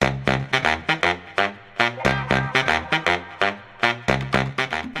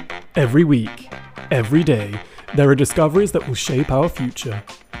Every week, every day, there are discoveries that will shape our future.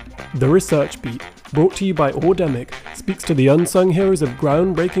 The Research Beat, brought to you by Audemic, speaks to the unsung heroes of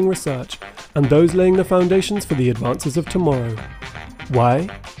groundbreaking research and those laying the foundations for the advances of tomorrow. Why?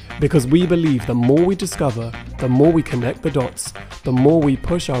 Because we believe the more we discover, the more we connect the dots, the more we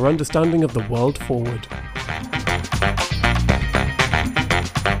push our understanding of the world forward.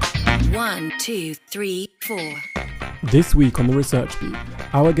 1, 2, 3, 4. This week on The Research Beat,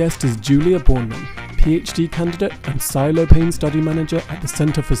 our guest is Julia Bornemann, PhD candidate and Psilocybin study manager at the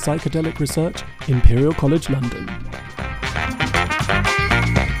Centre for Psychedelic Research, Imperial College London.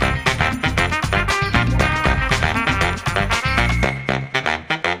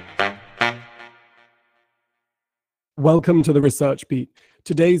 Welcome to The Research Beat.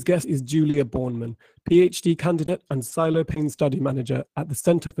 Today's guest is Julia Bornemann, PhD candidate and Psilocybin study manager at the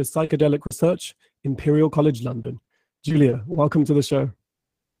Centre for Psychedelic Research, Imperial College London. Julia, welcome to the show.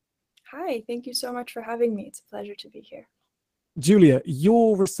 Hi, thank you so much for having me. It's a pleasure to be here. Julia,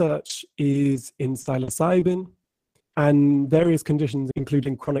 your research is in psilocybin and various conditions,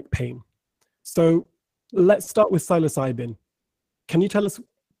 including chronic pain. So let's start with psilocybin. Can you tell us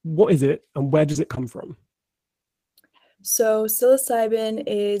what is it and where does it come from? So psilocybin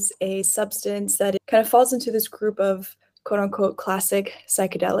is a substance that kind of falls into this group of quote-unquote classic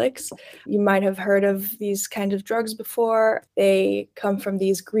psychedelics. You might have heard of these kind of drugs before. They come from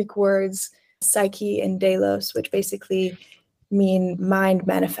these Greek words, psyche and delos, which basically mean mind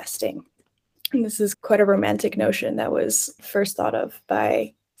manifesting. And this is quite a romantic notion that was first thought of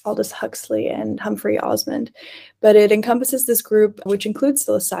by Aldous Huxley and Humphrey Osmond. But it encompasses this group, which includes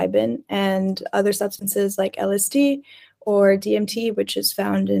psilocybin and other substances like LSD or DMT, which is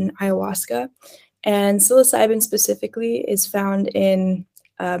found in ayahuasca. And psilocybin specifically is found in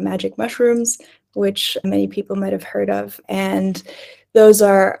magic mushrooms, which many people might have heard of. And those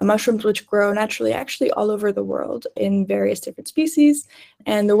are mushrooms which grow naturally, actually all over the world in various different species.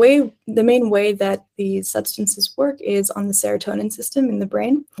 And the main way that these substances work is on the serotonin system in the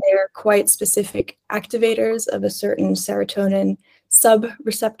brain. They're quite specific activators of a certain serotonin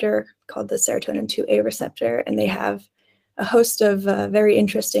sub-receptor called the serotonin 2A receptor. And they have a host of very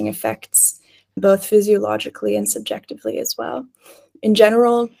interesting effects, both physiologically and subjectively as well. In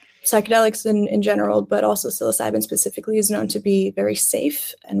general, psychedelics in general, but also psilocybin specifically, is known to be very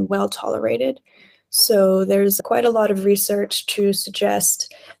safe and well tolerated. So there's quite a lot of research to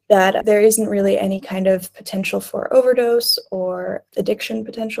suggest that there isn't really any kind of potential for overdose or addiction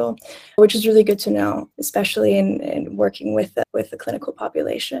potential, which is really good to know, especially in working with the clinical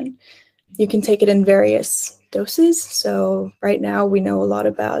population. You can take it in various doses. So right now we know a lot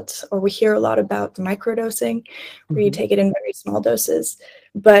about, or we hear a lot about microdosing, where you take it in very small doses.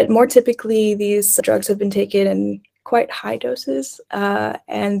 But more typically, these drugs have been taken in quite high doses,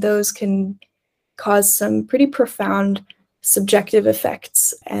 and those can cause some pretty profound subjective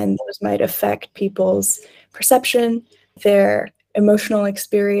effects. And those might affect people's perception, their emotional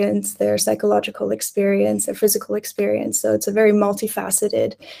experience, their psychological experience, their physical experience. So it's a very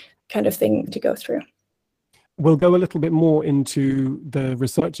multifaceted kind of thing to go through. We'll go a little bit more into the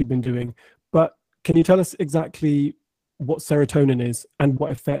research you've been doing, but can you tell us exactly what serotonin is and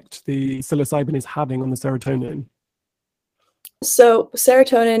what effect the psilocybin is having on the serotonin? So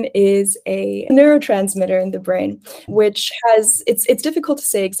serotonin is a neurotransmitter in the brain, which has, it's difficult to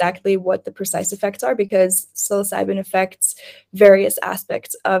say exactly what the precise effects are because psilocybin affects various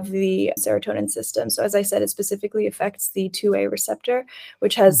aspects of the serotonin system. So as I said, it specifically affects the 2A receptor,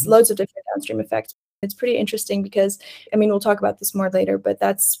 which has loads of different downstream effects. It's pretty interesting because, I mean, we'll talk about this more later, but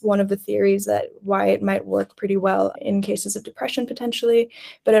that's one of the theories that why it might work pretty well in cases of depression potentially.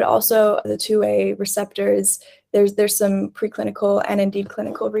 But it also, the 2A receptors, there's some preclinical and indeed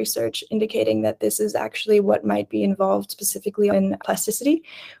clinical research indicating that this is actually what might be involved specifically in plasticity,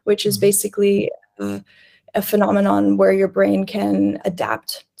 which is basically a phenomenon where your brain can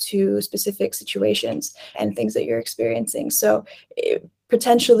adapt to specific situations and things that you're experiencing. So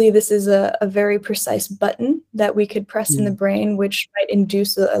potentially this is a very precise button that we could press in the brain, which might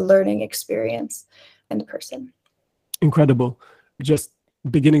induce a learning experience in the person. Incredible. Just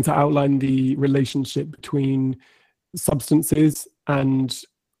beginning to outline the relationship between substances and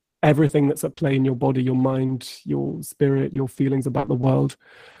everything that's at play in your body, your mind, your spirit, your feelings about the world.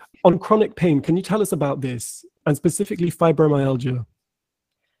 On chronic pain, can you tell us about this, and specifically fibromyalgia?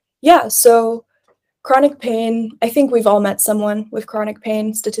 Yeah, so chronic pain, I think we've all met someone with chronic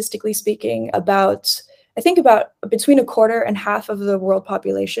pain, statistically speaking. I think about between a quarter and half of the world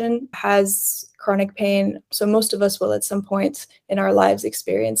population has chronic pain. So most of us will at some point in our lives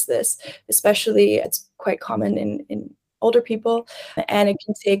experience this, especially it's quite common in older people, and it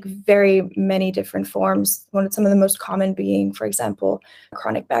can take very many different forms. Some of the most common being, for example,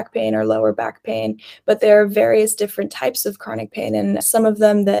 chronic back pain or lower back pain. But there are various different types of chronic pain, and some of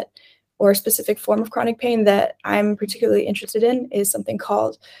them or a specific form of chronic pain that I'm particularly interested in is something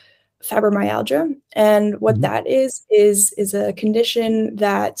called fibromyalgia. And what that is a condition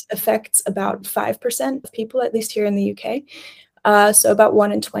that affects about 5% of people, at least here in the UK. So about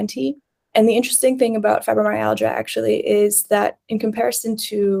 1 in 20. And the interesting thing about fibromyalgia actually is that in comparison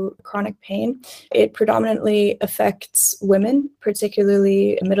to chronic pain, it predominantly affects women,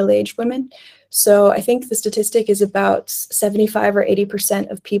 particularly middle-aged women. So I think the statistic is about 75 or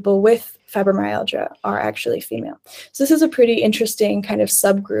 80% of people with fibromyalgia are actually female. So this is a pretty interesting kind of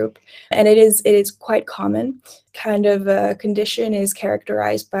subgroup, and it is quite common. Kind of a condition is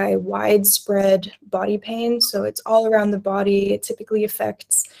characterized by widespread body pain. So it's all around the body. It typically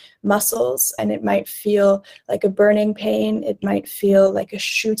affects muscles, and it might feel like a burning pain. It might feel like a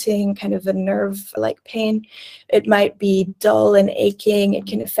shooting, kind of a nerve-like pain. It might be dull and aching. It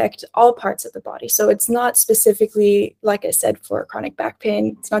can affect all parts of the body. So it's not specifically, like I said, for chronic back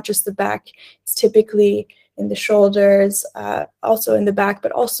pain. It's not just the back. It's typically in the shoulders, also in the back,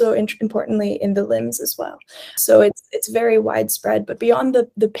 but also importantly in the limbs as well. So it's very widespread. But beyond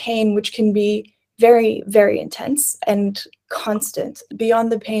the pain, which can be very, very intense and constant,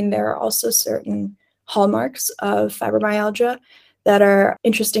 beyond the pain, there are also certain hallmarks of fibromyalgia that are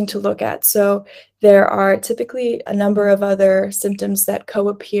interesting to look at. So there are typically a number of other symptoms that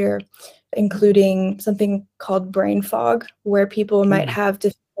co-appear, including something called brain fog, where people might have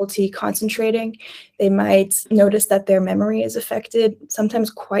difficulty concentrating. They might notice that their memory is affected,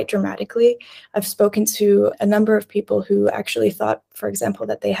 sometimes quite dramatically. I've spoken to a number of people who actually thought, for example,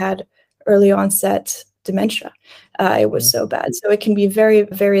 that they had early onset dementia. It was so bad. So it can be very,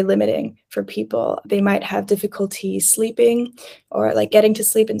 very limiting for people. They might have difficulty sleeping, or like getting to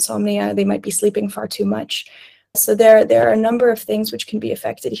sleep, insomnia. They might be sleeping far too much. So there are a number of things which can be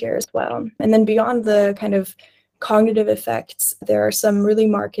affected here as well. And then beyond the kind of cognitive effects, there are some really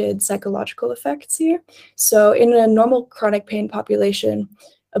marked psychological effects here. So in a normal chronic pain population,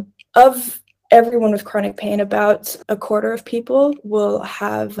 of everyone with chronic pain, about a quarter of people will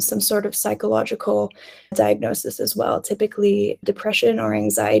have some sort of psychological diagnosis as well, typically depression or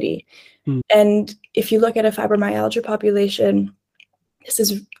anxiety. And if you look at a fibromyalgia population, this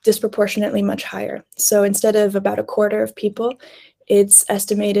is disproportionately much higher. So instead of about a quarter of people, it's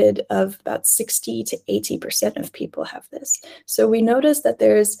estimated of about 60 to 80% of people have this. So we notice that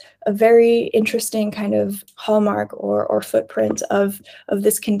there's a very interesting kind of hallmark or footprint of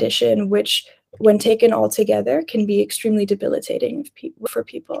this condition, which when taken all together can be extremely debilitating for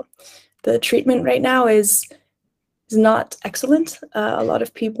people. The treatment right now is not excellent. A lot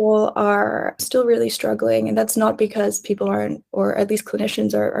of people are still really struggling, and that's not because people aren't, or at least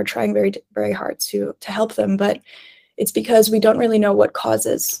clinicians are trying very, very hard to help them, but it's because we don't really know what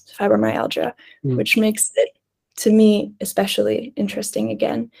causes fibromyalgia, which makes it, to me, especially interesting.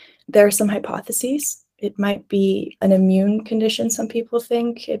 Again, there are some hypotheses. It might be an immune condition, some people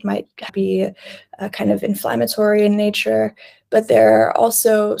think. It might be a kind of inflammatory in nature. But there are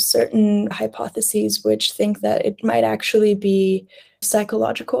also certain hypotheses which think that it might actually be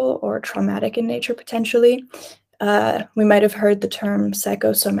psychological or traumatic in nature, potentially. We might have heard the term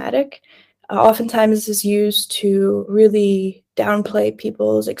psychosomatic. Oftentimes this is used to really downplay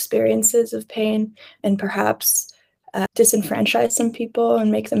people's experiences of pain and perhaps disenfranchise some people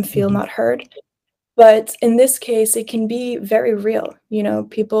and make them feel not heard. But in this case, it can be very real. You know,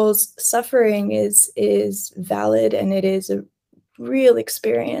 people's suffering is valid, and it is a real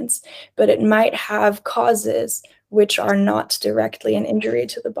experience, but it might have causes which are not directly an injury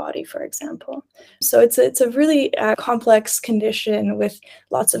to the body, for example. So it's a really complex condition with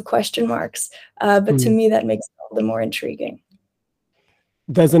lots of question marks, but to me that makes it all the more intriguing.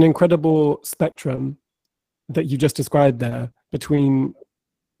 There's an incredible spectrum that you just described there between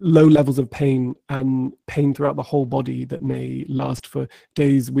low levels of pain and pain throughout the whole body that may last for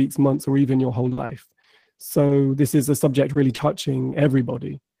days, weeks, months, or even your whole life. So this is a subject really touching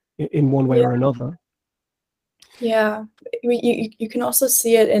everybody in one way or another. Yeah, you can also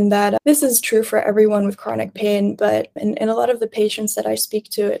see it in that this is true for everyone with chronic pain, but in a lot of the patients that I speak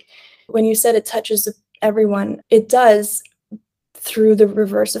to, when you said it touches everyone, it does through the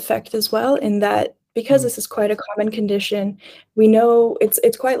reverse effect as well, in that because this is quite a common condition, we know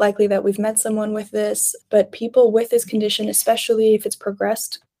it's quite likely that we've met someone with this, but people with this condition, especially if it's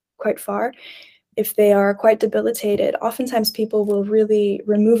progressed quite far, if they are quite debilitated, oftentimes people will really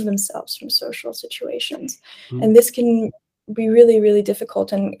remove themselves from social situations. And this can be really, really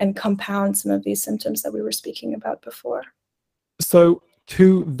difficult and compound some of these symptoms that we were speaking about before. So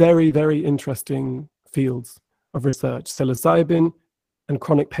two very, very interesting fields of research, psilocybin and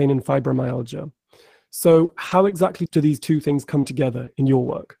chronic pain and fibromyalgia. So how exactly do these two things come together in your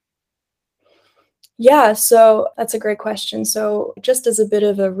work? Yeah, so that's a great question. So just as a bit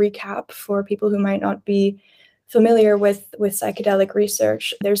of a recap for people who might not be familiar with psychedelic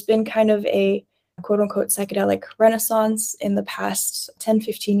research, there's been kind of a quote unquote psychedelic renaissance in the past 10,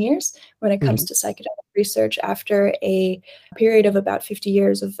 15 years when it comes to psychedelic research after a period of about 50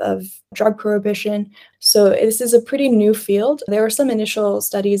 years of drug prohibition. So this is a pretty new field. There were some initial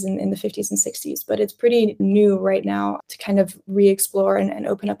studies in the 50s and 60s, but it's pretty new right now to kind of re-explore and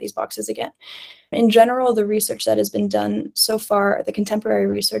open up these boxes again. In general, the research that has been done so far, the contemporary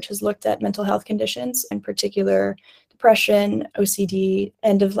research has looked at mental health conditions, in particular depression, OCD,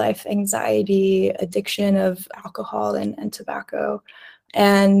 end-of-life anxiety, addiction of alcohol and tobacco,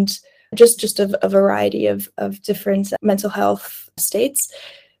 and just a variety of different mental health states.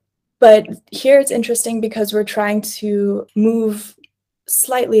 But here it's interesting because we're trying to move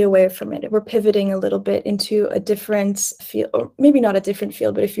slightly away from it. We're pivoting a little bit into a different field, or maybe not a different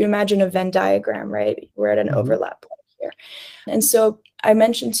field, but if you imagine a Venn diagram, right, we're at an overlap point here. And so I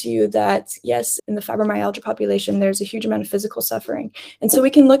mentioned to you that, yes, in the fibromyalgia population, there's a huge amount of physical suffering. And so we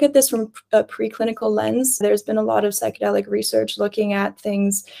can look at this from a preclinical lens. There's been a lot of psychedelic research looking at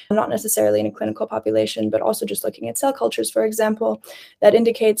things, not necessarily in a clinical population, but also just looking at cell cultures, for example, that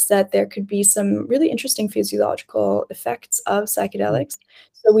indicates that there could be some really interesting physiological effects of psychedelics.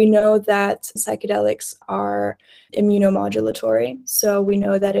 So we know that psychedelics are immunomodulatory. So we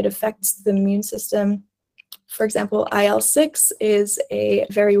know that it affects the immune system. For example, IL-6 is a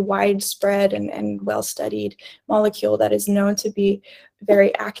very widespread and well-studied molecule that is known to be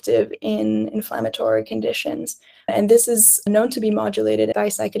very active in inflammatory conditions. And this is known to be modulated by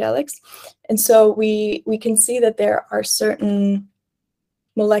psychedelics. And so we can see that there are certain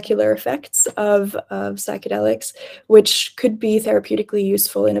molecular effects of psychedelics, which could be therapeutically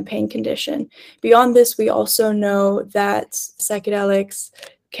useful in a pain condition. Beyond this, we also know that psychedelics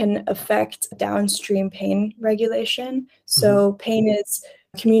can affect downstream pain regulation. So pain is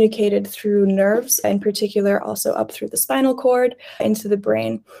communicated through nerves, in particular also up through the spinal cord into the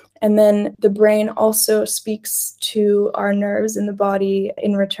brain. And then the brain also speaks to our nerves in the body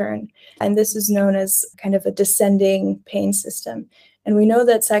in return. And this is known as kind of a descending pain system. And we know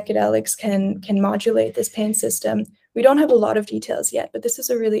that psychedelics can modulate this pain system. We don't have a lot of details yet, but this is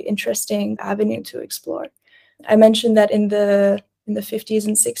a really interesting avenue to explore. I mentioned that in the 50s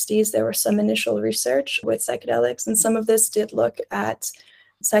and 60s, there was some initial research with psychedelics, and some of this did look at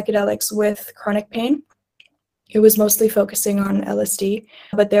psychedelics with chronic pain. It was mostly focusing on LSD,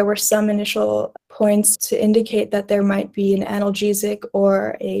 but there were some initial points to indicate that there might be an analgesic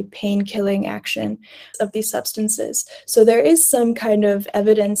or a pain-killing action of these substances. So there is some kind of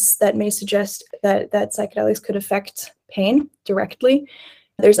evidence that may suggest that psychedelics could affect pain directly.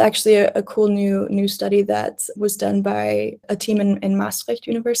 There's actually a cool new study that was done by a team in Maastricht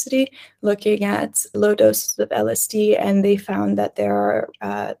University looking at low doses of LSD, and they found that there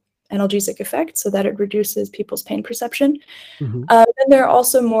are analgesic effects, so that it reduces people's pain perception. And there are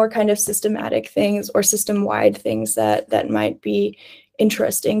also more kind of systematic things or system-wide things that might be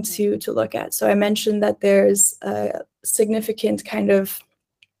interesting to look at. So I mentioned that there's a significant kind of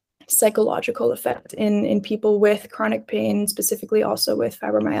psychological effect in people with chronic pain, specifically also with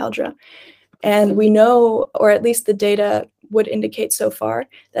fibromyalgia. And we know, or at least the data would indicate so far,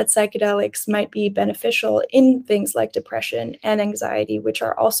 that psychedelics might be beneficial in things like depression and anxiety, which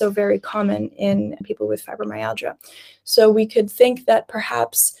are also very common in people with fibromyalgia. So we could think that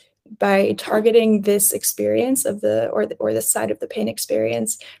perhaps by targeting this experience of the side of the pain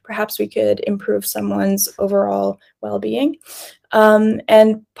experience, perhaps we could improve someone's overall well-being.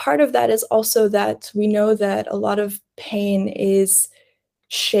 And part of that is also that we know that a lot of pain is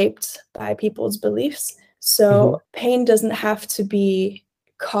shaped by people's beliefs. So pain doesn't have to be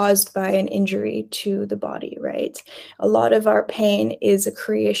caused by an injury to the body, right? A lot of our pain is a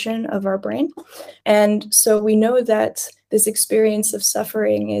creation of our brain. And so we know that this experience of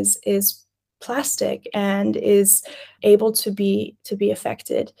suffering is plastic and is able to be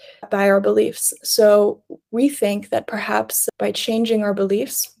affected by our beliefs. So we think that perhaps by changing our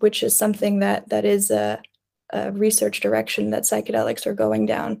beliefs, which is something that is a research direction that psychedelics are going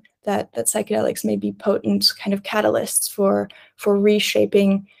down, that psychedelics may be potent kind of catalysts for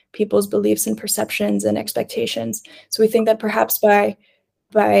reshaping people's beliefs and perceptions and expectations. So we think that perhaps by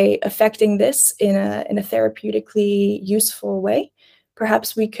affecting this in a therapeutically useful way,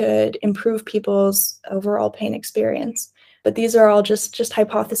 perhaps we could improve people's overall pain experience. But these are all just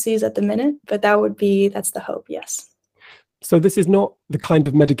hypotheses at the minute, but that's the hope, yes. So this is not the kind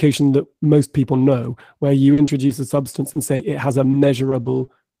of medication that most people know, where you introduce a substance and say it has a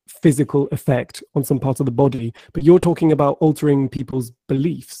measurable physical effect on some part of the body, but you're talking about altering people's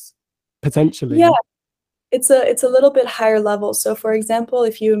beliefs, potentially. Yeah, it's a little bit higher level. So for example,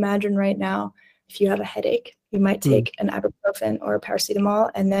 if you imagine right now, if you have a headache, you might take an ibuprofen or a paracetamol,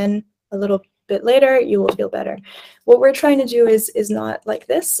 and then a little bit later, you will feel better. What we're trying to do is not like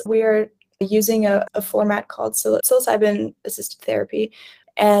this. We are using a format called psilocybin assisted therapy,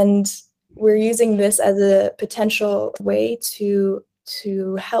 and we're using this as a potential way to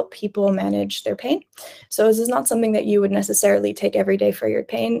help people manage their pain. So this is not something that you would necessarily take every day for your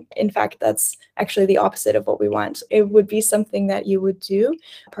pain. In fact, that's actually the opposite of what we want. It would be something that you would do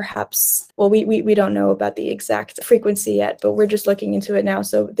perhaps, well, we don't know about the exact frequency yet, but we're just looking into it now.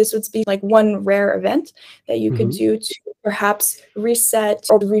 So this would be like one rare event that you could do to perhaps reset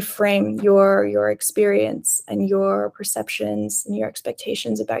or reframe your experience and your perceptions and your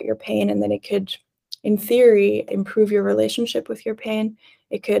expectations about your pain. And then it could, in theory, improve your relationship with your pain.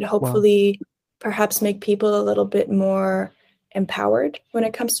 It could hopefully perhaps make people a little bit more empowered when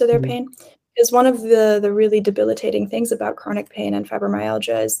it comes to their pain. Because one of the really debilitating things about chronic pain and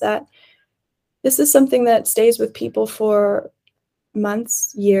fibromyalgia is that this is something that stays with people for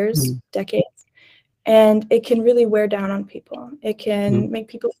months, years, decades, and it can really wear down on people. It can make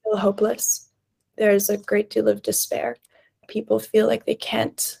people feel hopeless. There's a great deal of despair. People feel like they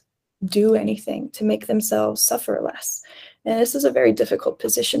can't do anything to make themselves suffer less. And this is a very difficult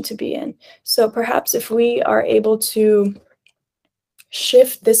position to be in. So perhaps if we are able to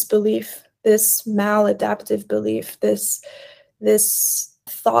shift this belief, this maladaptive belief, this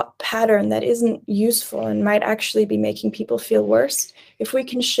thought pattern that isn't useful and might actually be making people feel worse, if we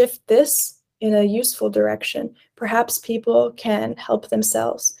can shift this in a useful direction, perhaps people can help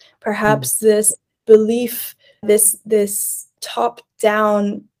themselves. Perhaps this belief, this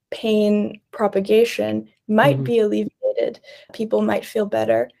top-down pain propagation might be alleviated. People might feel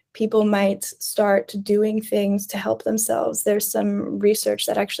better. People might start doing things to help themselves. There's some research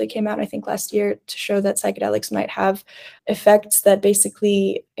that actually came out, I think, last year to show that psychedelics might have effects that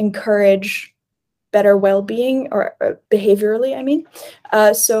basically encourage better well-being or behaviorally, I mean.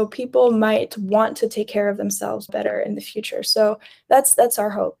 So people might want to take care of themselves better in the future. So that's our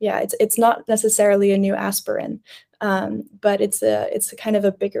hope. Yeah, it's not necessarily a new aspirin, but it's a kind of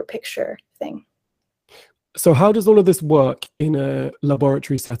a bigger picture thing. So how does all of this work in a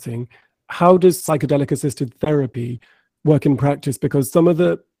laboratory setting? How does psychedelic assisted therapy work in practice? Because some of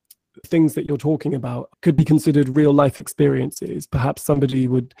the things that you're talking about could be considered real life experiences. Perhaps somebody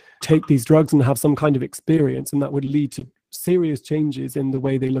would take these drugs and have some kind of experience, and that would lead to serious changes in the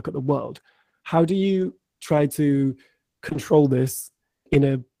way they look at the world. How do you try to control this in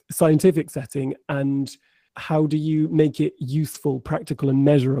a scientific setting, and how do you make it useful, practical, and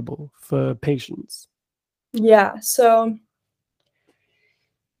measurable for patients? Yeah, so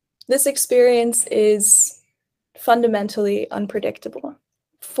this experience is fundamentally unpredictable.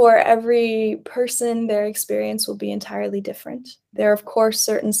 For every person, their experience will be entirely different. There are, of course,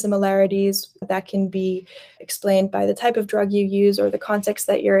 certain similarities that can be explained by the type of drug you use or the context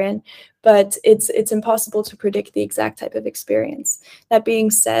that you're in, but it's impossible to predict the exact type of experience. That being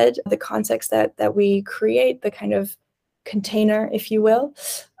said, the context that we create, the kind of container, if you will,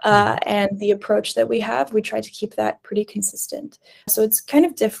 and the approach that we have, we try to keep that pretty consistent. So it's kind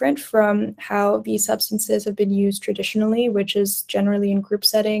of different from how these substances have been used traditionally, which is generally in group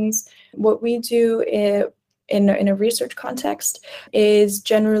settings. What we do in a research context is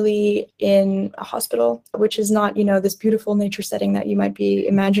generally in a hospital, which is not, this beautiful nature setting that you might be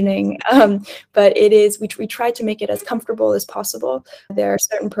imagining, but it is, we try to make it as comfortable as possible. There are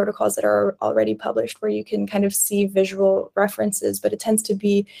certain protocols that are already published where you can kind of see visual references, but it tends to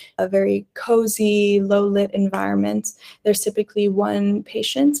be a very cozy, low-lit environment. There's typically one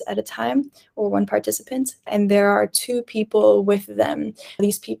patient at a time or one participant, and there are two people with them.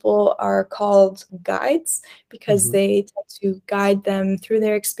 These people are called guides because they tend to guide them through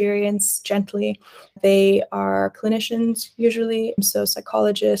their experience gently. They are clinicians usually, so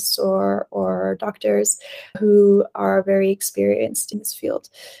psychologists or doctors who are very experienced in this field.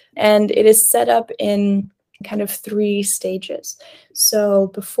 And it is set up in kind of 3 stages. So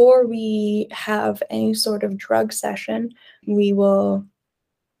before we have any sort of drug session, we will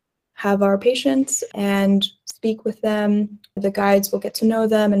have our patients and speak with them. The guides will get to know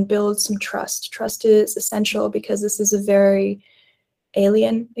them and build some trust. Trust is essential because this is a very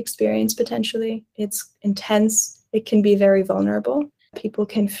alien experience potentially. It's intense. It can be very vulnerable. People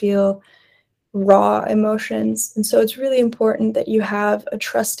can feel raw emotions. And so it's really important that you have a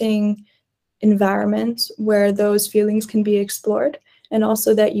trusting environment where those feelings can be explored, and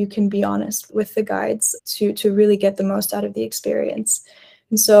also that you can be honest with the guides to really get the most out of the experience.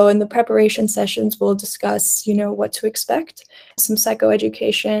 And so in the preparation sessions, we'll discuss, what to expect, some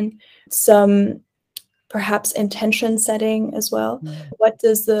psychoeducation, some perhaps intention setting as well. What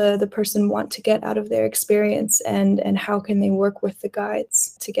does the person want to get out of their experience, and how can they work with the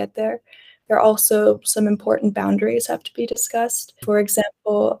guides to get there? There are also some important boundaries have to be discussed. For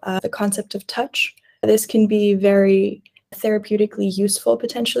example, the concept of touch. This can be very therapeutically useful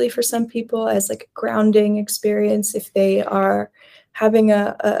potentially for some people as like a grounding experience. If they are having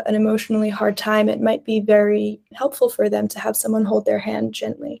an emotionally hard time, it might be very helpful for them to have someone hold their hand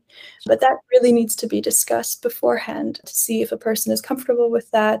gently. But that really needs to be discussed beforehand to see if a person is comfortable with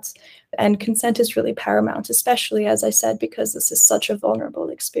that. And consent is really paramount, especially, as I said, because this is such a vulnerable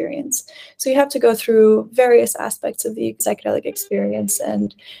experience. So you have to go through various aspects of the psychedelic experience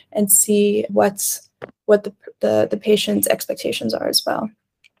and see what the patient's expectations are as well.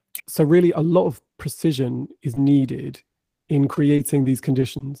 So really a lot of precision is needed in creating these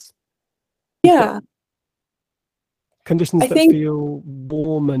conditions. Yeah. Conditions I that think, feel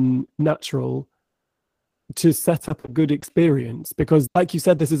warm and natural to set up a good experience, because like you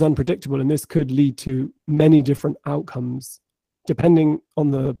said, this is unpredictable and this could lead to many different outcomes depending on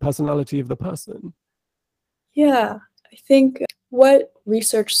the personality of the person. yeah, I think what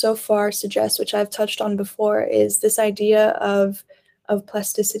research so far suggests, which I've touched on before, is this idea of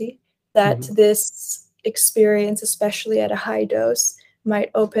plasticity, that this experience, especially at a high dose,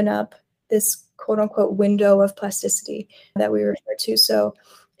 might open up this quote unquote window of plasticity that we refer to. So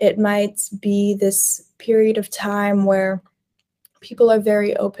it might be this period of time where people are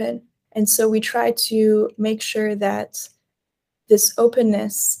very open. And so we try to make sure that this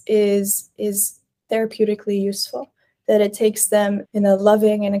openness is therapeutically useful, that it takes them in a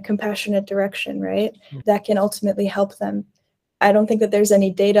loving and a compassionate direction, right? That can ultimately help them. I don't think that there's any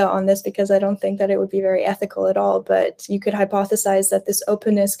data on this because I don't think that it would be very ethical at all, but you could hypothesize that this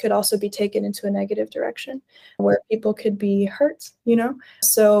openness could also be taken into a negative direction where people could be hurt,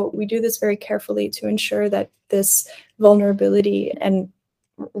 So we do this very carefully to ensure that this vulnerability and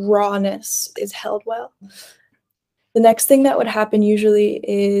rawness is held well. The next thing that would happen usually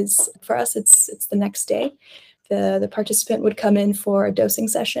is, for us, it's the next day. The participant would come in for a dosing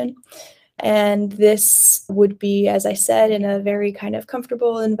session. And this would be, as I said, in a very kind of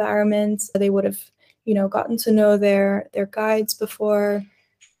comfortable environment. They would have, gotten to know their guides before.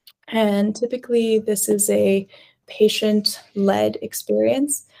 And typically this is a patient-led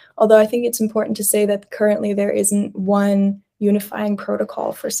experience. Although I think it's important to say that currently there isn't one unifying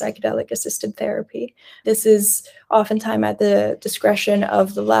protocol for psychedelic-assisted therapy. This is oftentimes at the discretion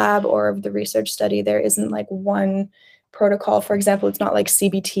of the lab or of the research study. There isn't like one protocol. For example, it's not like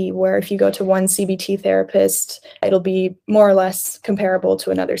CBT, where if you go to one CBT therapist, it'll be more or less comparable to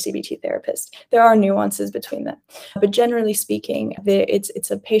another CBT therapist. There are nuances between them. But generally speaking,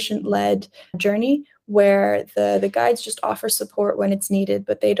 it's a patient-led journey where the guides just offer support when it's needed,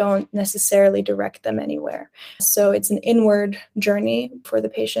 but they don't necessarily direct them anywhere. So it's an inward journey for the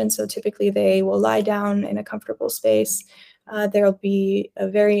patient. So typically they will lie down in a comfortable space. There'll be a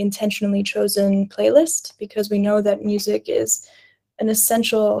very intentionally chosen playlist because we know that music is an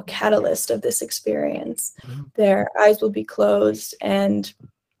essential catalyst of this experience. Their eyes will be closed, and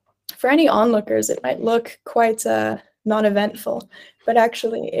for any onlookers, it might look quite non-eventful, but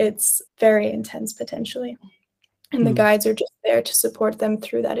actually it's very intense potentially. And the guides are just there to support them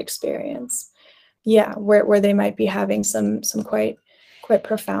through that experience. Yeah, where they might be having some quite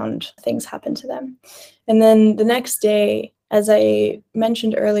profound things happen to them. And then the next day, as I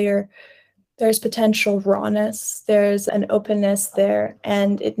mentioned earlier, there's potential rawness, there's an openness there,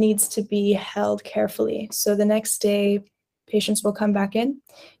 and it needs to be held carefully. So the next day, patients will come back in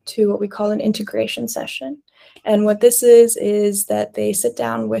to what we call an integration session. And what this is that they sit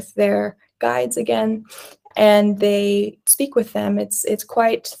down with their guides again, and they speak with them. It's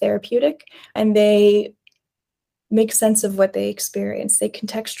quite therapeutic, and they make sense of what they experience. They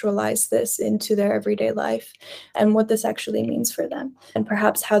contextualize this into their everyday life and what this actually means for them, and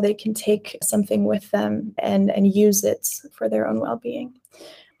perhaps how they can take something with them and use it for their own well-being.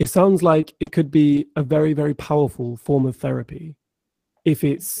 It sounds like it could be a very, very powerful form of therapy if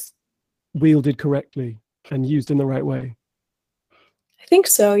it's wielded correctly and used in the right way. I think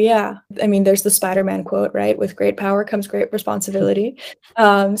so, yeah. I mean, there's the Spider-Man quote, right? With great power comes great responsibility.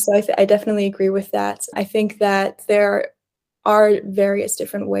 So I definitely agree with that. I think that there are various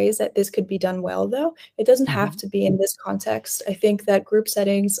different ways that this could be done well, though. It doesn't have to be in this context. I think that group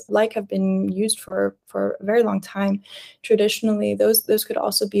settings, like, have been used for a very long time. Traditionally, those could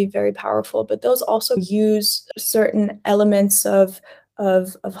also be very powerful, but those also use certain elements of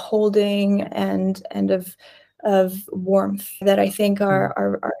holding and of warmth that I think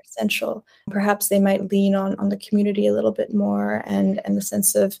are essential. Perhaps they might lean on the community a little bit more and the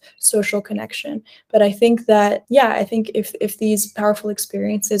sense of social connection. But I think that, I think if these powerful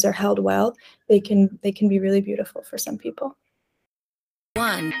experiences are held well, they can be really beautiful for some people.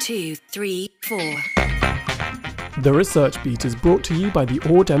 1, 2, 3, 4. The Research Beat is brought to you by the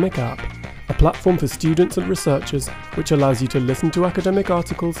Audemic app, a platform for students and researchers which allows you to listen to academic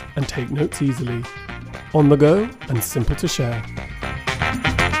articles and take notes easily. On the go and simple to share.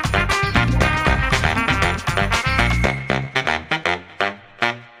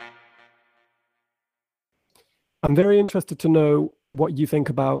 I'm very interested to know what you think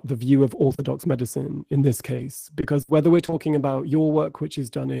about the view of orthodox medicine in this case, because whether we're talking about your work, which is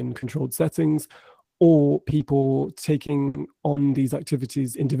done in controlled settings, or people taking on these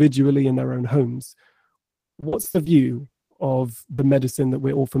activities individually in their own homes, what's the view of the medicine that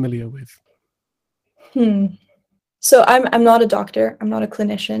we're all familiar with? So I'm not a doctor, I'm not a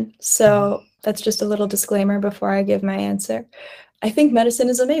clinician, so that's just a little disclaimer before I give my answer. I think medicine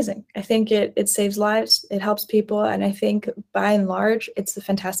is amazing. I think it saves lives, it helps people, and I think by and large, it's a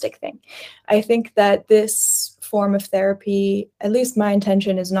fantastic thing. I think that this form of therapy, at least my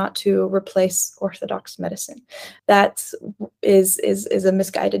intention, is not to replace orthodox medicine. That is a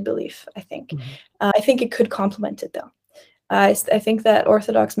misguided belief, I think. I think it could complement it, though. I think that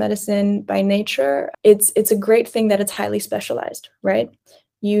orthodox medicine, by nature, it's a great thing that it's highly specialized, right?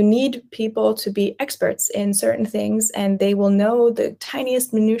 You need people to be experts in certain things, and they will know the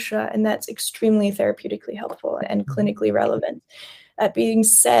tiniest minutiae, and that's extremely therapeutically helpful and clinically relevant. That being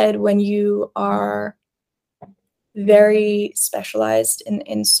said, when you are very specialized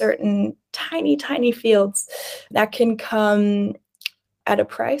in certain tiny fields, that can come at a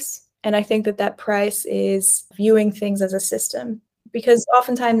price. And I think that price is viewing things as a system. Because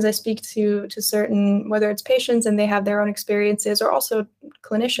oftentimes I speak to certain, whether it's patients and they have their own experiences, or also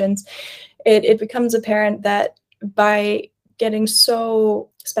clinicians, it becomes apparent that by getting so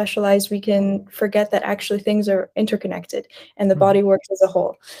specialized, we can forget that actually things are interconnected and the body works as a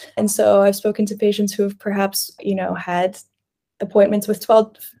whole. And so I've spoken to patients who have perhaps, had appointments with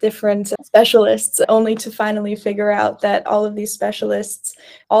 12 different specialists, only to finally figure out that all of these specialists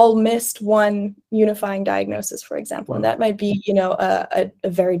all missed one unifying diagnosis, for example. And that might be, a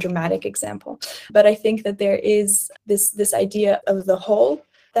very dramatic example. But I think that there is this idea of the whole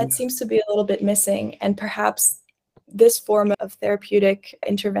that seems to be a little bit missing, and perhaps this form of therapeutic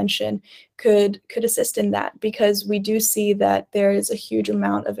intervention could assist in that, because we do see that there is a huge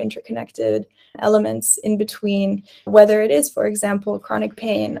amount of interconnected elements in between, whether it is, for example, chronic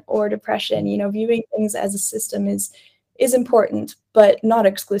pain or depression. Viewing things as a system is important, but not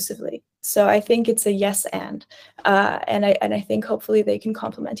exclusively. So I think it's a yes and I think hopefully they can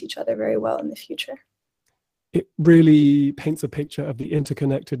complement each other very well in the future. It really paints a picture of the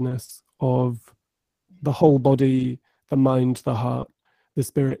interconnectedness of the whole body, the mind, the heart, the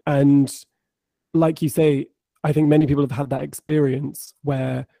spirit. And like you say, I think many people have had that experience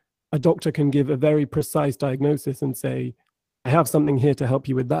where a doctor can give a very precise diagnosis and say, I have something here to help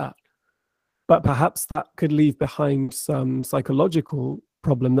you with that. But perhaps that could leave behind some psychological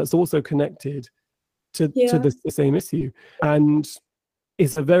problem that's also connected to the same issue. And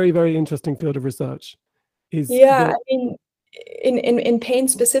it's a very, very interesting field of research. I mean, in pain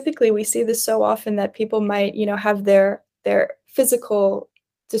specifically, we see this so often that people might, have their physical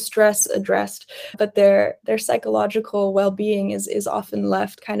distress addressed, but their psychological well-being is often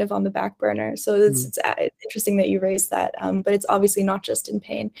left kind of on the back burner. So it's interesting that you raised that, but it's obviously not just in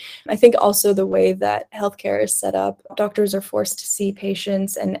pain. I think also the way that healthcare is set up, doctors are forced to see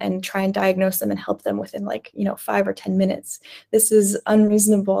patients and try and diagnose them and help them within 5 or 10 minutes. This is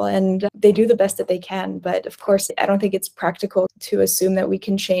unreasonable, and they do the best that they can. But of course, I don't think it's practical to assume that we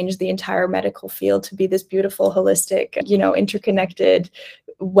can change the entire medical field to be this beautiful, holistic, interconnected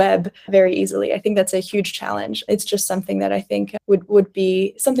web very easily. I think that's a huge challenge. It's just something that I think would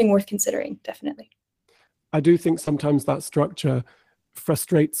be something worth considering, definitely. I do think sometimes that structure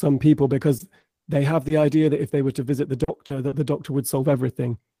frustrates some people because they have the idea that if they were to visit the doctor, that the doctor would solve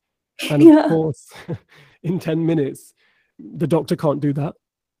everything. And of course, in 10 minutes, the doctor can't do that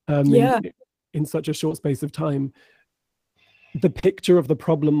in such a short space of time. The picture of the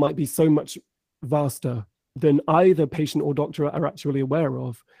problem might be so much vaster than either patient or doctor are actually aware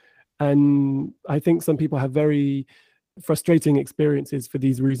of. And I think some people have very frustrating experiences for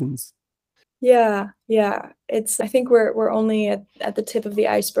these reasons. Yeah, yeah. I think we're only at the tip of the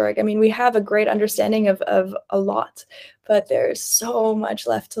iceberg. I mean, we have a great understanding of a lot, but there's so much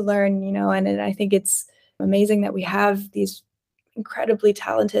left to learn, and I think it's amazing that we have these incredibly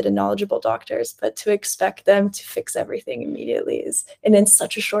talented and knowledgeable doctors, but to expect them to fix everything immediately and in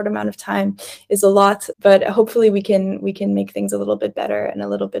such a short amount of time is a lot. But hopefully we can make things a little bit better and a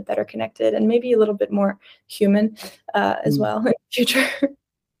little bit better connected and maybe a little bit more human as well in the future.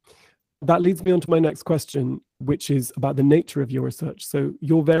 That leads me on to my next question, which is about the nature of your research. So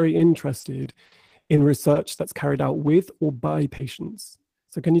you're very interested in research that's carried out with or by patients.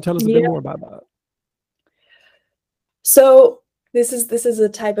 So can you tell us a bit more about that? So this is a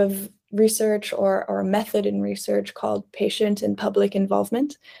type of research or a method in research called patient and public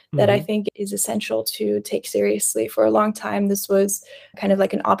involvement that I think is essential to take seriously. For a long time, this was kind of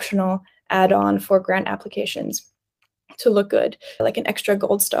like an optional add-on for grant applications to look good, like an extra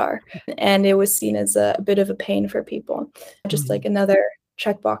gold star. And it was seen as a bit of a pain for people, just like another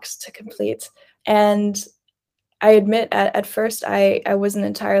checkbox to complete. And I admit at first I wasn't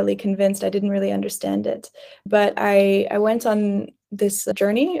entirely convinced. I didn't really understand it. But I went on this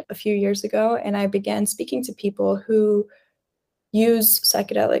journey a few years ago and I began speaking to people who use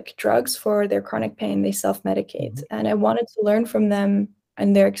psychedelic drugs for their chronic pain. They self-medicate. And I wanted to learn from them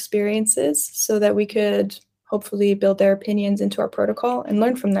and their experiences so that we could hopefully build their opinions into our protocol and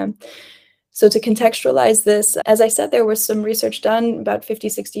learn from them. So to contextualize this, as I said, there was some research done about 50,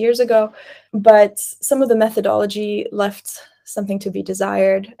 60 years ago, but some of the methodology left something to be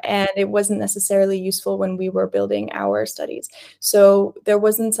desired, and it wasn't necessarily useful when we were building our studies. So there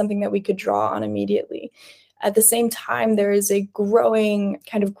wasn't something that we could draw on immediately. At the same time, there is a growing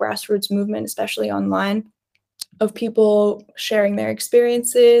kind of grassroots movement, especially online, of people sharing their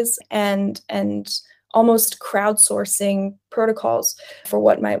experiences and almost crowdsourcing protocols for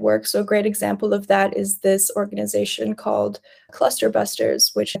what might work. So a great example of that is this organization called Cluster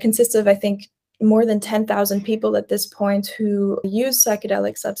Busters, which consists of, I think, more than 10,000 people at this point who use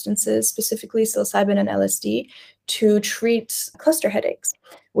psychedelic substances, specifically psilocybin and LSD, to treat cluster headaches,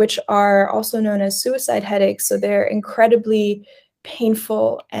 which are also known as suicide headaches. So they're incredibly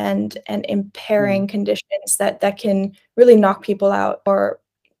painful and impairing conditions that can really knock people out or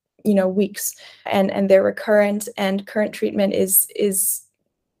weeks, and they're recurrent, and current treatment is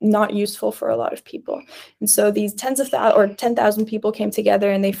not useful for a lot of people. And so these tens of thousands or 10,000 people came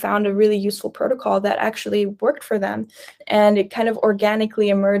together and they found a really useful protocol that actually worked for them. And it kind of organically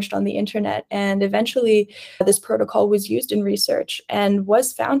emerged on the internet. And eventually this protocol was used in research and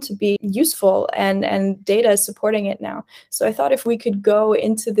was found to be useful, and data is supporting it now. So I thought if we could go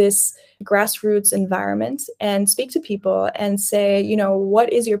into this grassroots environment and speak to people and say,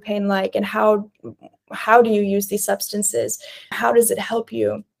 what is your pain like, and how do you use these substances? How does it help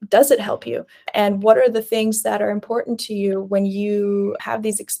you? Does it help you? And what are the things that are important to you when you have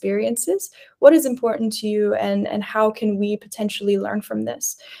these experiences? What is important to you, and how can we potentially learn from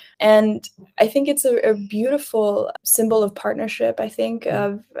this? And I think it's a beautiful symbol of partnership, I think,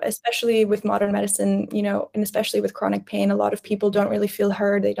 especially with modern medicine, and especially with chronic pain. A lot of people don't really feel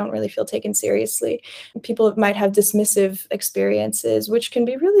heard. They don't really feel taken seriously. People might have dismissive experiences, which can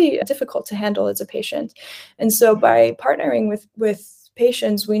be really difficult to handle as a patient. And so by partnering with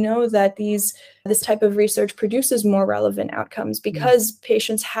patients, we know that this type of research produces more relevant outcomes because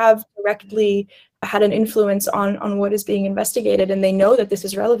patients have directly had an influence on what is being investigated, and they know that this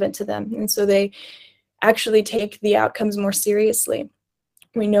is relevant to them. And so they actually take the outcomes more seriously.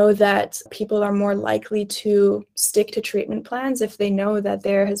 We know that people are more likely to stick to treatment plans if they know that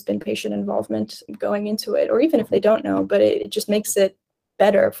there has been patient involvement going into it, or even if they don't know, but it just makes it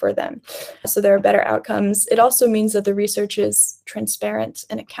better for them. So there are better outcomes. It also means that the research is transparent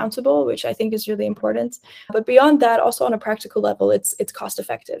and accountable, which I think is really important. But beyond that, also on a practical level, it's cost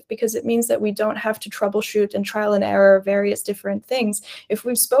effective, because it means that we don't have to troubleshoot and trial and error various different things. If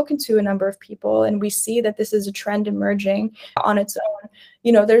we've spoken to a number of people and we see that this is a trend emerging on its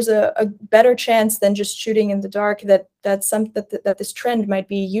own, there's a better chance than just shooting in the dark that this trend might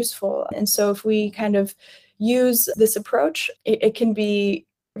be useful. And so if we kind of use this approach, it can be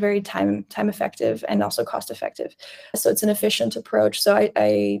very time effective and also cost effective. So it's an efficient approach. So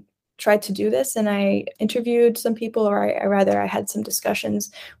I tried to do this, and I interviewed some people, or I had some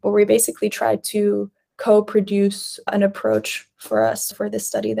discussions where we basically tried to co-produce an approach for us for this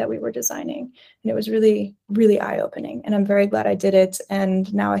study that we were designing. And it was really, really eye-opening. And I'm very glad I did it.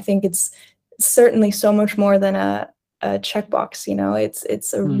 And now I think it's certainly so much more than a checkbox.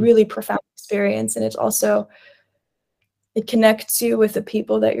 It's a really profound experience, and it connects you with the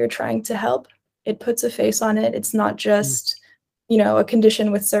people that you're trying to help. it puts a face on it. It's not Mm. just, a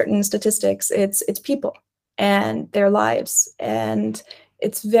condition with certain statistics. It's people and their lives, and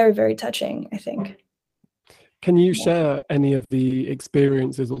it's very, very touching, I think. Can you share any of the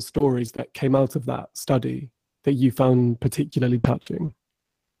experiences or stories that came out of that study that you found particularly touching?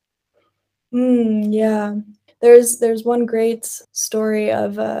 Yeah, there's one great story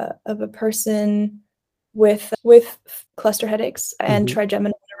of a person with cluster headaches and Hmm.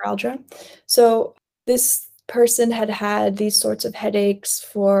 trigeminal neuralgia. So this person had had these sorts of headaches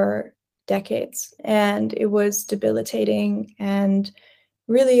for decades, and it was debilitating and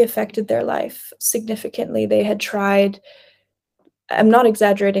really affected their life significantly. They had tried, I'm not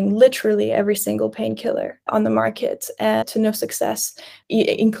exaggerating, literally every single painkiller on the market, and to no success,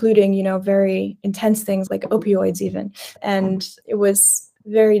 including, very intense things like opioids even. And it was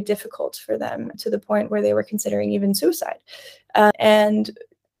very difficult for them, to the point where they were considering even suicide. And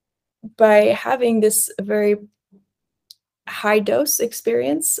by having this very high dose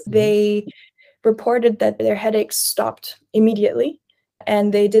experience, they reported that their headaches stopped immediately,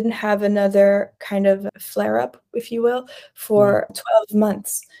 and they didn't have another kind of flare up, if you will, Wow. for 12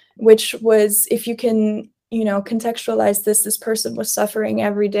 months, which was, if you can, contextualize this person was suffering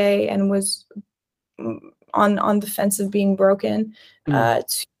every day and was on the fence of being broken, Mm.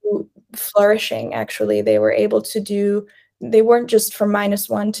 to flourishing. Actually, they were able to do, they weren't just from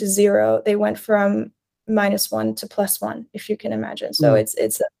 -1 to 0, they went from -1 to +1, if you can imagine. So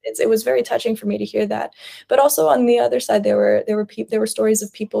Mm. it was very touching for me to hear that. But also on the other side, there were stories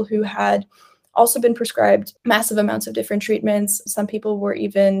of people who had also been prescribed massive amounts of different treatments. Some people were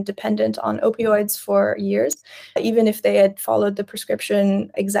even dependent on opioids for years, even if they had followed the prescription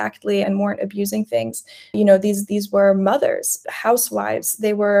exactly and weren't abusing things. These were mothers, housewives.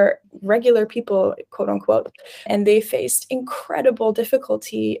 They were regular people, quote unquote, and they faced incredible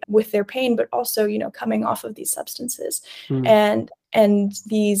difficulty with their pain, but also, coming off of these substances. Mm. And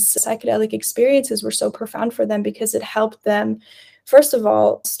these psychedelic experiences were so profound for them, because it helped them, first of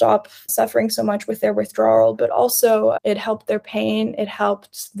all, stop suffering so much with their withdrawal, but also it helped their pain. It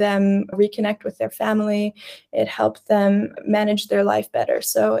helped them reconnect with their family. It helped them manage their life better.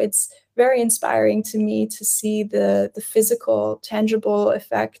 So it's very inspiring to me to see the physical, tangible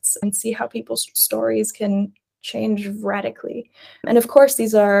effects, and see how people's stories can change radically. And of course,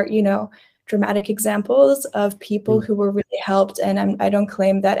 these are, dramatic examples of people Mm. who were really helped. And I don't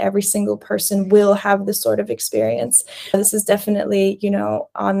claim that every single person will have this sort of experience. This is definitely,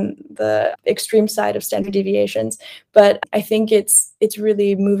 on the extreme side of standard deviations. But I think it's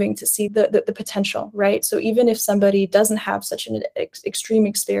really moving to see the potential, right? So even if somebody doesn't have such an extreme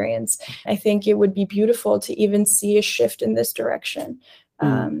experience, I think it would be beautiful to even see a shift in this direction.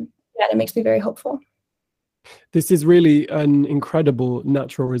 Mm. Yeah, it makes me very hopeful. This is really an incredible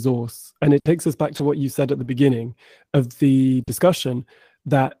natural resource. And it takes us back to what you said at the beginning of the discussion,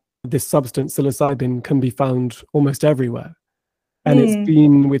 that this substance, psilocybin, can be found almost everywhere. And it's Mm.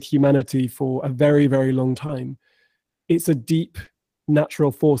 been with humanity for a very, very long time. It's a deep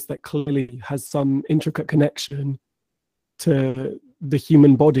natural force that clearly has some intricate connection to the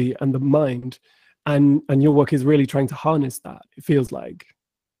human body and the mind. And your work is really trying to harness that, it feels like.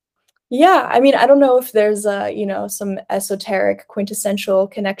 Yeah, I mean, I don't know if there's some esoteric quintessential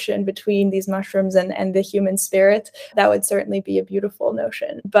connection between these mushrooms and the human spirit. That would certainly be a beautiful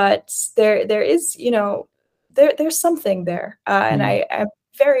notion. But there is, there's something there. And Mm. I'm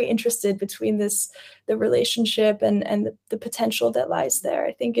very interested between the relationship and the potential that lies there.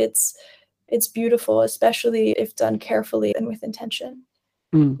 I think it's beautiful, especially if done carefully and with intention.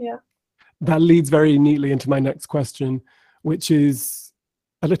 Mm. Yeah. That leads very neatly into my next question, which is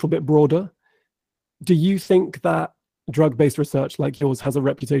a little bit broader. Do you think that drug-based research like yours has a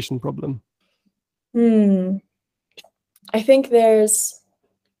reputation problem? Hmm. I think there's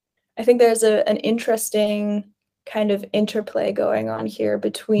an interesting kind of interplay going on here Hmm.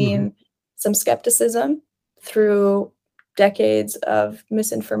 between some skepticism through decades of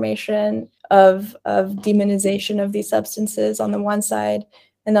misinformation, of demonization of these substances on the one side,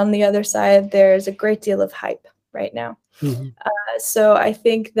 and on the other side, there's a great deal of hype right now. Hmm. So I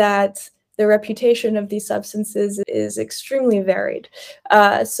think that the reputation of these substances is extremely varied.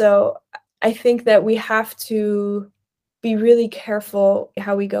 So I think that we have to be really careful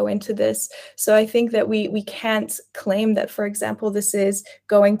how we go into this. So I think that we can't claim that, for example, this is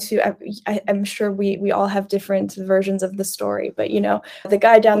going to, I'm sure we all have different versions of the story, but the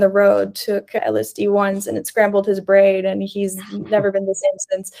guy down the road took LSD once and it scrambled his brain and he's never been the same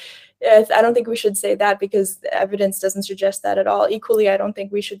since. I don't think we should say that, because the evidence doesn't suggest that at all. Equally, I don't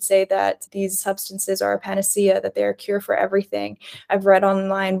think we should say that these substances are a panacea, that they're a cure for everything. I've read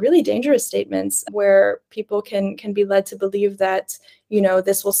online really dangerous statements where people can be led to believe that, you know,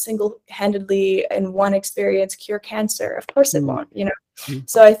 this will single-handedly in one experience cure cancer. Of course it won't, you know.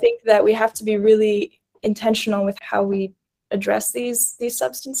 So I think that we have to be really intentional with how we address these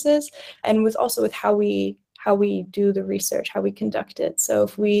substances, and with how we do the research, how we conduct it. So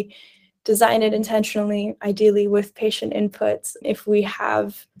if we design it intentionally, ideally with patient input, if we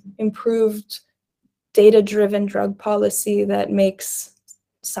have improved data-driven drug policy that makes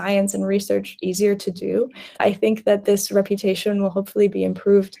science and research easier to do, I think that this reputation will hopefully be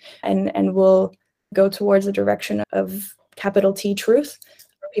improved and will go towards a direction of capital T truth,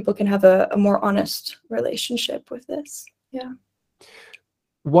 where people can have a more honest relationship with this. Yeah.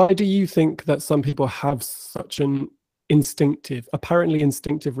 Why do you think that some people have such an apparently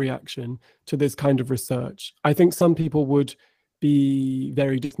instinctive reaction to this kind of research? I think some people would be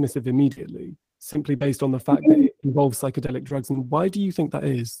very dismissive immediately, simply based on the fact that it involves psychedelic drugs. And why do you think that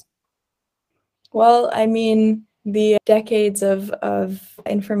is? Well, I mean, the decades of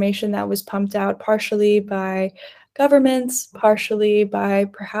information that was pumped out, partially by governments, partially by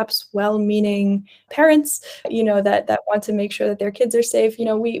perhaps well-meaning parents, you know, that want to make sure that their kids are safe. You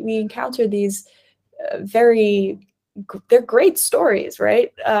know, we encounter these they're great stories,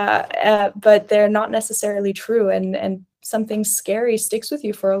 right? But they're not necessarily true, and something scary sticks with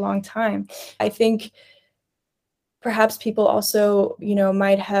you for a long time. I think perhaps people also, you know,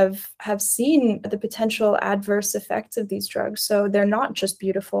 might have seen the potential adverse effects of these drugs. So they're not just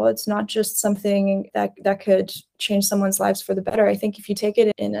beautiful. It's not just something that could change someone's lives for the better. I think if you take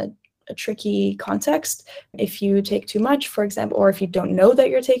it in a tricky context, if you take too much, for example, or if you don't know that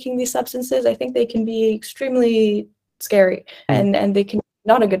you're taking these substances, I think they can be extremely scary, and they can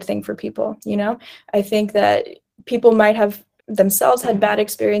not a good thing for people, you know? I think that people might have themselves had bad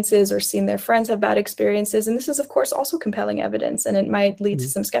experiences or seen their friends have bad experiences. And this is, of course, also compelling evidence, and it might lead to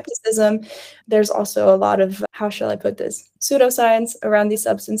some skepticism. There's also a lot of, how shall I put this, pseudoscience around these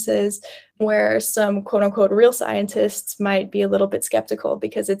substances, where some quote unquote real scientists might be a little bit skeptical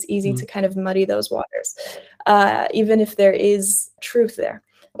because it's easy to kind of muddy those waters, even if there is truth there,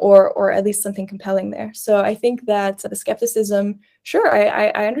 or at least something compelling there. So I think that the skepticism, sure,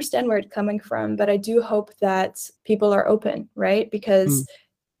 I understand where it's coming from, but I do hope that people are open, right? Because the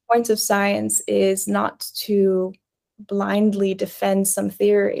point of science is not to blindly defend some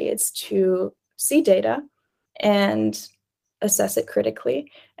theory. It's to see data and assess it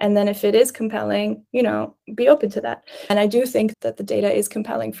critically. And then if it is compelling, you know, be open to that. And I do think that the data is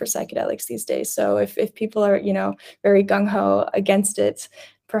compelling for psychedelics these days. So if people are, you know, very gung-ho against it,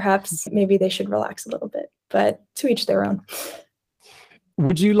 perhaps maybe they should relax a little bit, but to each their own.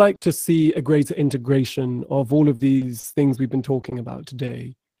 Would you like to see a greater integration of all of these things we've been talking about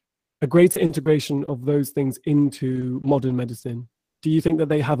today, a greater integration of those things into modern medicine? Do you think that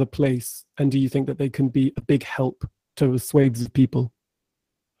they have a place, and do you think that they can be a big help to swathes of people?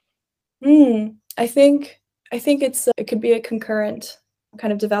 I think it could be a concurrent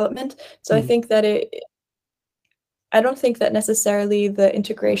kind of development. So I think that I don't think that necessarily the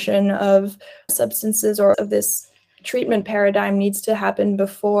integration of substances or of this treatment paradigm needs to happen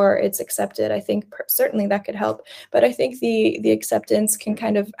before it's accepted. I think certainly that could help, but I think the acceptance can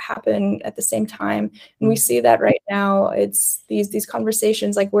kind of happen at the same time. And we see that right now. It's these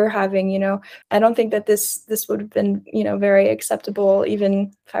conversations like we're having, you know. I don't think that this would have been, you know, very acceptable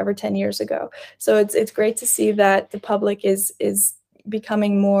even 5 or 10 years ago. So it's great to see that the public is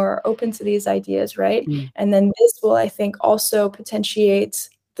becoming more open to these ideas, right? And then this will, I think, also potentiate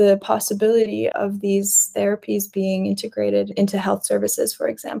the possibility of these therapies being integrated into health services, for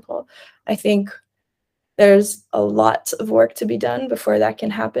example. I think there's a lot of work to be done before that can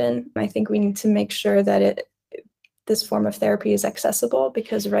happen. I think we need to make sure that this form of therapy is accessible,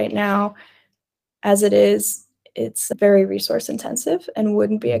 because right now, as it is, it's very resource intensive and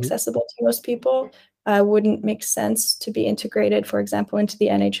wouldn't be accessible to most people. Wouldn't make sense to be integrated, for example, into the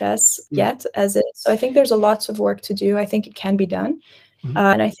NHS yet as it. So I think there's a lots of work to do. I think it can be done.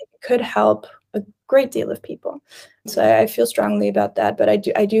 And I think it could help a great deal of people. So I feel strongly about that. But I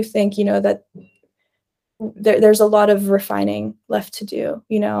do think, you know, that there's a lot of refining left to do.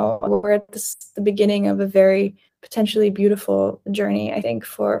 You know, we're at the beginning of a very potentially beautiful journey, I think,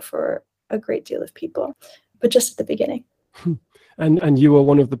 for a great deal of people, but just at the beginning. And you are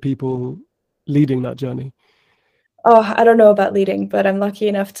one of the people leading that journey. Oh, I don't know about leading, but I'm lucky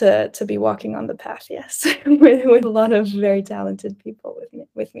enough to be walking on the path, yes, with a lot of very talented people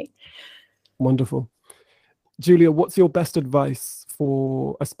with me. Wonderful. Julia, what's your best advice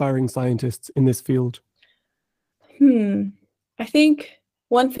for aspiring scientists in this field? I think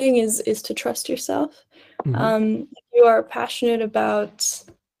one thing is to trust yourself. Mhm. If you are passionate about,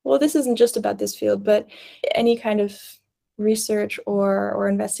 well, this isn't just about this field, but any kind of research or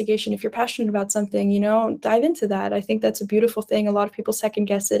investigation, if you're passionate about something, dive into that. I think that's a beautiful thing. A lot of people second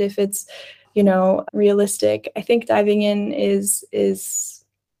guess it if it's, realistic. I think diving in is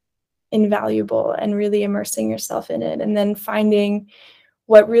invaluable, and really immersing yourself in it, and then finding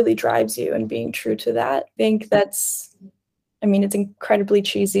what really drives you and being true to that. I think that's, I mean, it's incredibly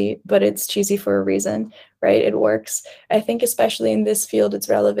cheesy, but it's cheesy for a reason, right? It works. I think especially in this field, it's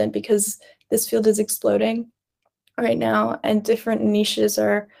relevant because this field is exploding right now, and different niches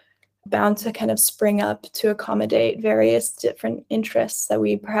are bound to kind of spring up to accommodate various different interests that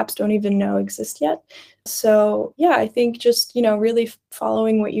we perhaps don't even know exist yet. So yeah, I think just, really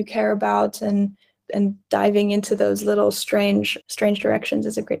following what you care about and diving into those little strange directions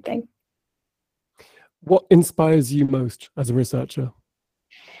is a great thing. What inspires you most as a researcher?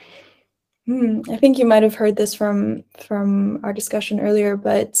 I think you might have heard this from our discussion earlier,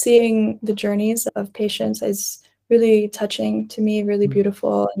 but seeing the journeys of patients is really touching to me, really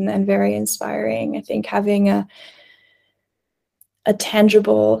beautiful, and very inspiring. I think having a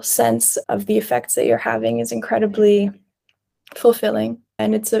tangible sense of the effects that you're having is incredibly fulfilling,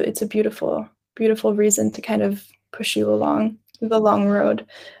 and it's a beautiful reason to kind of push you along the long road.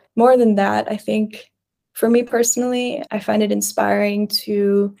 More than that, I think for me personally, I find it inspiring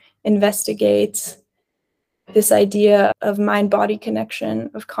to investigate this idea of mind-body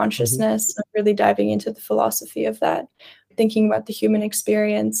connection, of Mhm. consciousness, of really diving into the philosophy of that, thinking about the human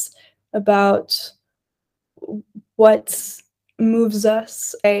experience, about what moves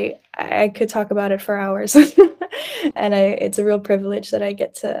us. I could talk about it for hours, and it's a real privilege that I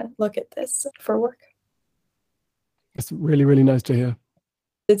get to look at this for work. It's really, really nice to hear.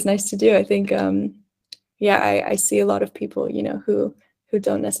 It's nice to do. I think, yeah, I see a lot of people, who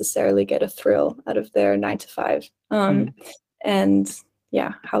don't necessarily get a thrill out of their 9 to 5. Mm. And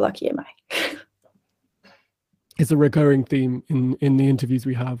yeah, how lucky am I? It's a recurring theme in the interviews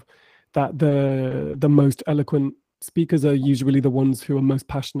we have, that the most eloquent speakers are usually the ones who are most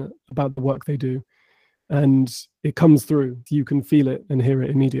passionate about the work they do, and it comes through. You can feel it and hear it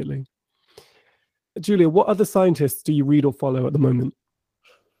immediately. Julia, what other scientists do you read or follow at the moment?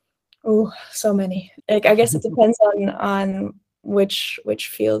 Oh, so many. Like, I guess it depends on which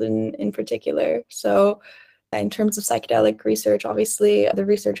field in particular. So in terms of psychedelic research, obviously the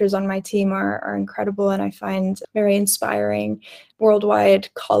researchers on my team are incredible, and I find very inspiring.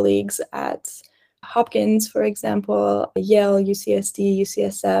 Worldwide colleagues at Hopkins, for example, Yale, UCSD,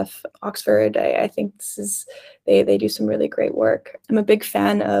 UCSF, Oxford. I think they do some really great work. I'm a big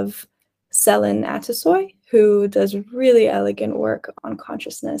fan of Selin Atasoy, who does really elegant work on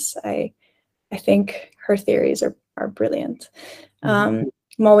consciousness. I think her theories are brilliant. Mhm.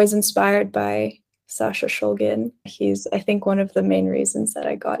 I'm always inspired by Sasha Shulgin. He's, I think, one of the main reasons that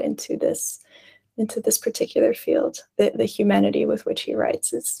I got into this particular field. The humanity with which he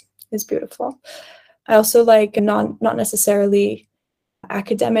writes is beautiful. I also like not necessarily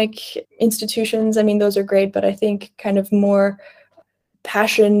academic institutions. I mean, those are great, but I think kind of more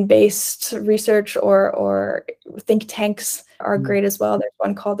passion-based research or think tanks are Mm. great as well. There's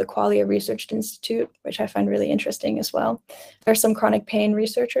one called the Qualia Research Institute, which I find really interesting as well. There's some chronic pain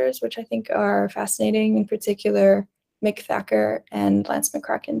researchers, which I think are fascinating. In particular, Mick Thacker and Lance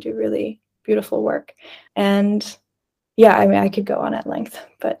McCracken do really beautiful work. And yeah, I mean, I could go on at length,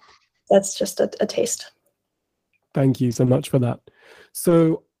 but that's just a taste. Thank you so much for that.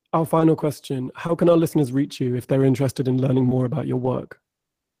 So, our final question: how can our listeners reach you if they're interested in learning more about your work?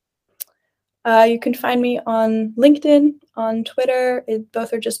 You can find me on LinkedIn, on Twitter.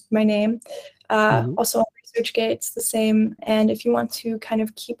 Both are just my name. Mhm. Also on ResearchGate, it's the same. And if you want to kind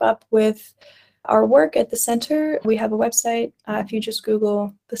of keep up with our work at the center, we have a website. If you just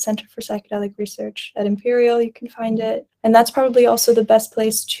Google the Center for Psychedelic Research at Imperial, you can find it. And that's probably also the best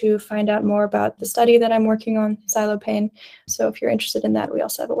place to find out more about the study that I'm working on, Psilocybin. So if you're interested in that, we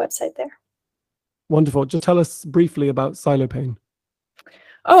also have a website there. Wonderful. Just tell us briefly about Psilocybin.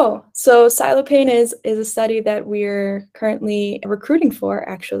 Oh, so Psilocybin is a study that we're currently recruiting for,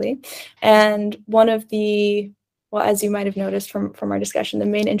 actually. And one of the, well, as you might have noticed from our discussion, the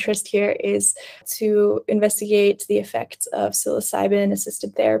main interest here is to investigate the effects of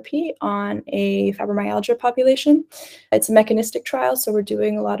psilocybin-assisted therapy on a fibromyalgia population. It's a mechanistic trial, so we're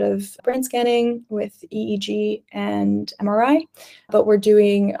doing a lot of brain scanning with EEG and MRI, but we're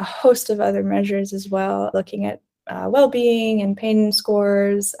doing a host of other measures as well, looking at well-being and pain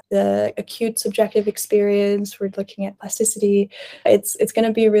scores, the acute subjective experience. We're looking at plasticity. It's going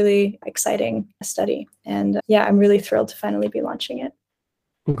to be a really exciting study. And yeah, I'm really thrilled to finally be launching it.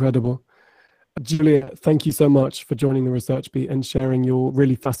 Incredible. Julia, thank you so much for joining the Research Beat and sharing your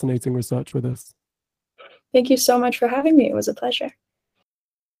really fascinating research with us. Thank you so much for having me. It was a pleasure.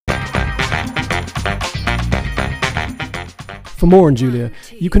 For more on Julia,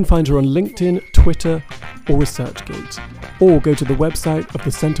 you can find her on LinkedIn, Twitter, or ResearchGate, or go to the website of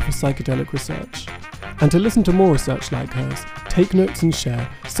the Center for Psychedelic Research. And to listen to more research like hers, take notes and share,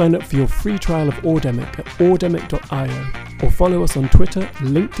 sign up for your free trial of Audemic at audemic.io, or follow us on Twitter,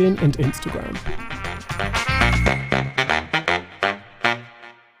 LinkedIn, and Instagram.